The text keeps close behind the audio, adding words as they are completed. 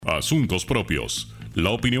asuntos propios.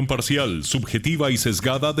 La opinión parcial, subjetiva y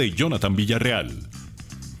sesgada de Jonathan Villarreal.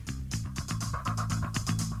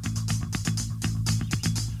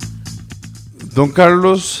 Don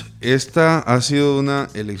Carlos, esta ha sido una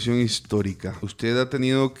elección histórica. Usted ha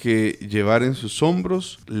tenido que llevar en sus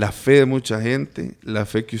hombros la fe de mucha gente, la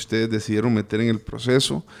fe que ustedes decidieron meter en el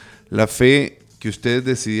proceso, la fe que ustedes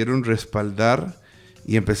decidieron respaldar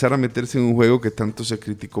y empezar a meterse en un juego que tanto se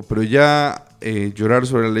criticó. Pero ya llorar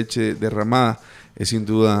sobre la leche derramada es sin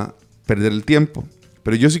duda perder el tiempo.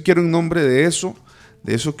 Pero yo sí quiero en nombre de eso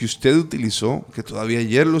que usted utilizó, que todavía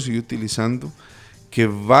ayer lo sigue utilizando, que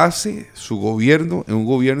base su gobierno en un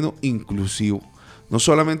gobierno inclusivo. No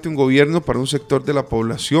solamente un gobierno para un sector de la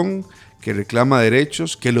población que reclama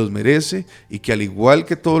derechos, que los merece y que al igual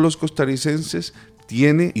que todos los costarricenses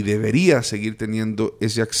tiene y debería seguir teniendo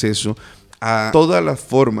ese acceso a todas las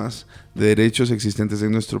formas de derechos existentes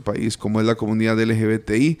en nuestro país, como es la comunidad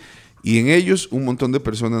LGBTI, y en ellos un montón de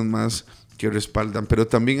personas más que respaldan. Pero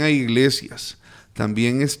también hay iglesias,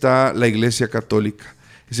 también está la Iglesia Católica.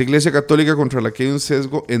 Esa Iglesia Católica contra la que hay un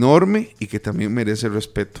sesgo enorme y que también merece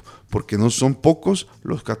respeto, porque no son pocos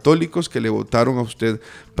los católicos que le votaron a usted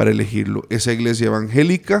para elegirlo. Esa Iglesia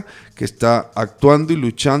evangélica que está actuando y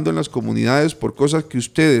luchando en las comunidades por cosas que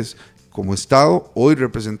ustedes, como Estado, hoy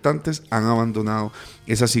representantes, han abandonado.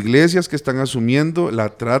 Esas iglesias que están asumiendo la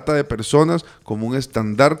trata de personas como un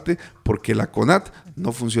estandarte porque la CONAT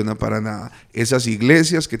no funciona para nada. Esas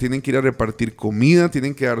iglesias que tienen que ir a repartir comida,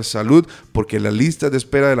 tienen que dar salud porque las listas de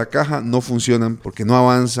espera de la caja no funcionan, porque no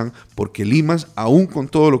avanzan, porque Limas, aún con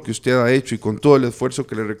todo lo que usted ha hecho y con todo el esfuerzo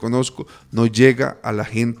que le reconozco, no llega a la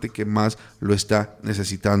gente que más lo está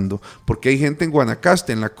necesitando. Porque hay gente en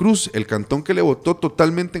Guanacaste, en La Cruz, el cantón que le votó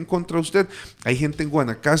totalmente en contra de usted, hay gente en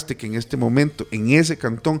Guanacaste que en este momento, en ese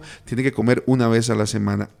cantón, tiene que comer una vez a la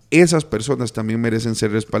semana. Esas personas también merecen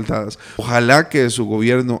ser respaldadas. Ojalá que de su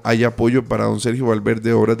gobierno haya apoyo para don Sergio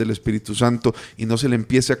Valverde, Obras del Espíritu Santo, y no se le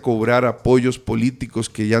empiece a cobrar apoyos políticos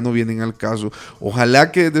que ya no vienen al caso.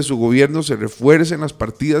 Ojalá que desde su gobierno se refuercen las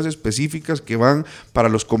partidas específicas que van para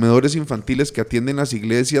los comedores infantiles que atienden las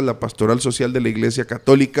iglesias, la pastoral social de la Iglesia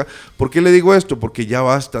Católica. ¿Por qué le digo esto? Porque ya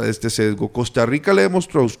basta de este sesgo. Costa Rica le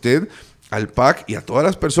demostró a usted, al PAC y a todas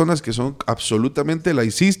las personas que son absolutamente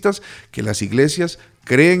laicistas, que las iglesias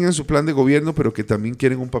creen en su plan de gobierno, pero que también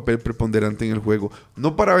quieren un papel preponderante en el juego,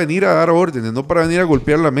 no para venir a dar órdenes, no para venir a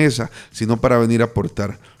golpear la mesa, sino para venir a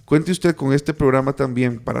aportar. Cuente usted con este programa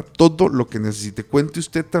también para todo lo que necesite. Cuente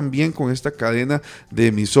usted también con esta cadena de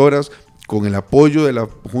emisoras, con el apoyo de la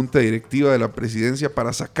Junta Directiva de la Presidencia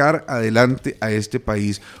para sacar adelante a este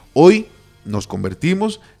país. Hoy nos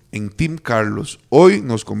convertimos en Team Carlos. Hoy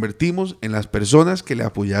nos convertimos en las personas que le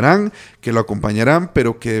apoyarán, que lo acompañarán,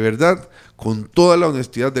 pero que de verdad, con toda la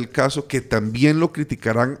honestidad del caso, que también lo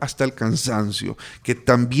criticarán hasta el cansancio, que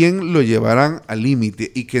también lo llevarán al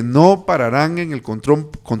límite y que no pararán en el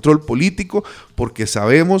control político, porque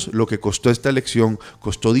sabemos lo que costó esta elección.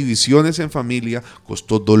 Costó divisiones en familia,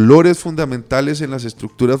 costó dolores fundamentales en las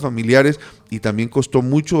estructuras familiares y también costó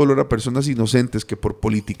mucho dolor a personas inocentes que por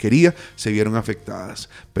politiquería se vieron afectadas.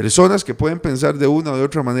 Personas que pueden pensar de una o de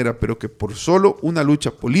otra manera, pero que por solo una lucha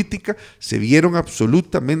política se vieron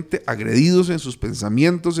absolutamente agredidos en sus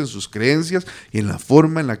pensamientos, en sus creencias y en la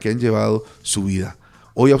forma en la que han llevado su vida.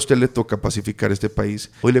 Hoy a usted le toca pacificar este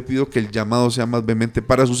país. Hoy le pido que el llamado sea más vehemente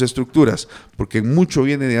para sus estructuras, porque mucho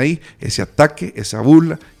viene de ahí, ese ataque, esa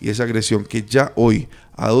burla y esa agresión que ya hoy,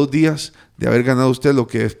 a 2 días de haber ganado usted, lo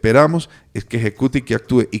que esperamos es que ejecute y que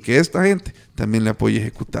actúe y que esta gente también le apoye a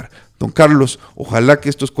ejecutar. Don Carlos, ojalá que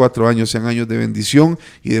estos 4 años sean años de bendición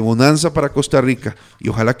y de bonanza para Costa Rica, y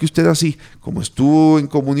ojalá que usted así, como estuvo en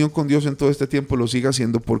comunión con Dios en todo este tiempo, lo siga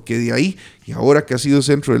haciendo, porque de ahí, y ahora que ha sido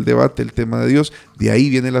centro del debate el tema de Dios, de ahí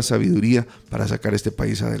viene la sabiduría para sacar este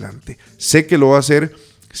país adelante. Sé que lo va a hacer,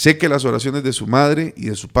 sé que las oraciones de su madre y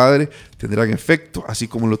de su padre tendrán efecto, así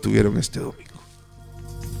como lo tuvieron este domingo.